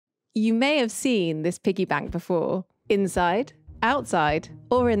You may have seen this piggy bank before, inside, outside,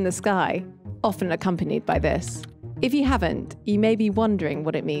 or in the sky, often accompanied by this. If you haven't, you may be wondering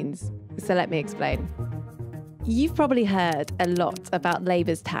what it means, so let me explain. You've probably heard a lot about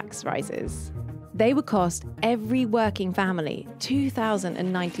Labour's tax rises. They would cost every working family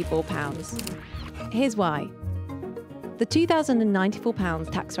 £2,094. Here's why. The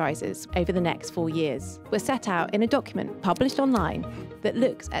 £2,094 tax rises over the next 4 years were set out in a document published online that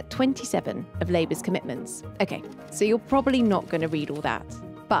looks at 27 of Labour's commitments. OK, so you're probably not going to read all that.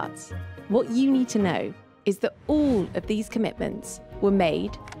 But what you need to know is that all of these commitments were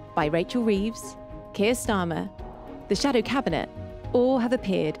made by Rachel Reeves, Keir Starmer, the Shadow Cabinet, or have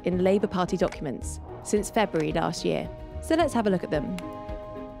appeared in Labour Party documents since February last year. So let's have a look at them.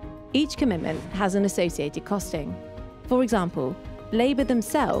 Each commitment has an associated costing. For example, Labour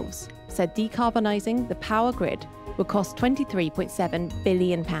themselves said decarbonising the power grid would cost £23.7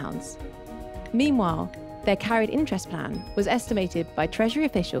 billion. Meanwhile, their carried interest plan was estimated by Treasury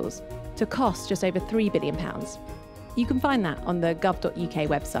officials to cost just over £3 billion. You can find that on the gov.uk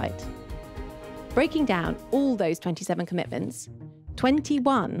website. Breaking down all those 27 commitments,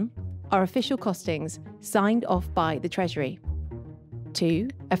 21 are official costings signed off by the Treasury. 2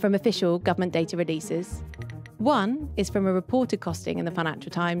 are from official government data releases. 1 is from a reported costing in the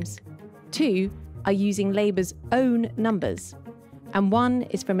Financial Times. 2 are using Labour's own numbers. And 1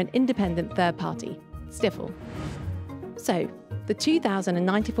 is from an independent third party, Stifel. So, the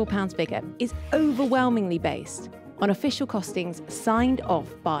 £2,094 figure is overwhelmingly based on official costings signed off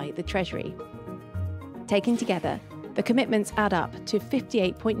by the Treasury. Taken together, the commitments add up to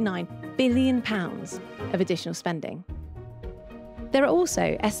 £58.9 billion of additional spending. There are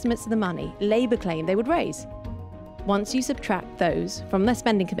also estimates of the money Labour claim they would raise. Once you subtract those from their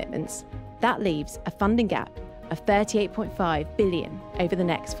spending commitments, that leaves a funding gap of £38.5 billion over the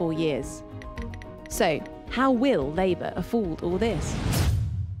next 4 years. So, how will Labour afford all this?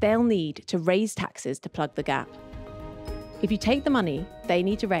 They'll need to raise taxes to plug the gap. If you take the money they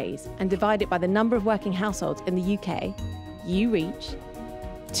need to raise and divide it by the number of working households in the UK, you reach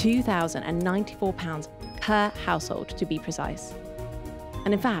 £2,094 per household, to be precise.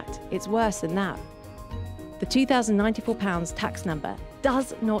 And in fact, it's worse than that. The £2,094 tax number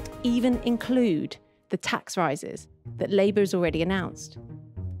does not even include the tax rises that Labour has already announced.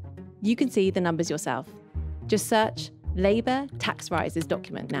 You can see the numbers yourself. Just search Labour tax rises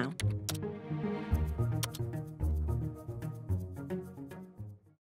document now.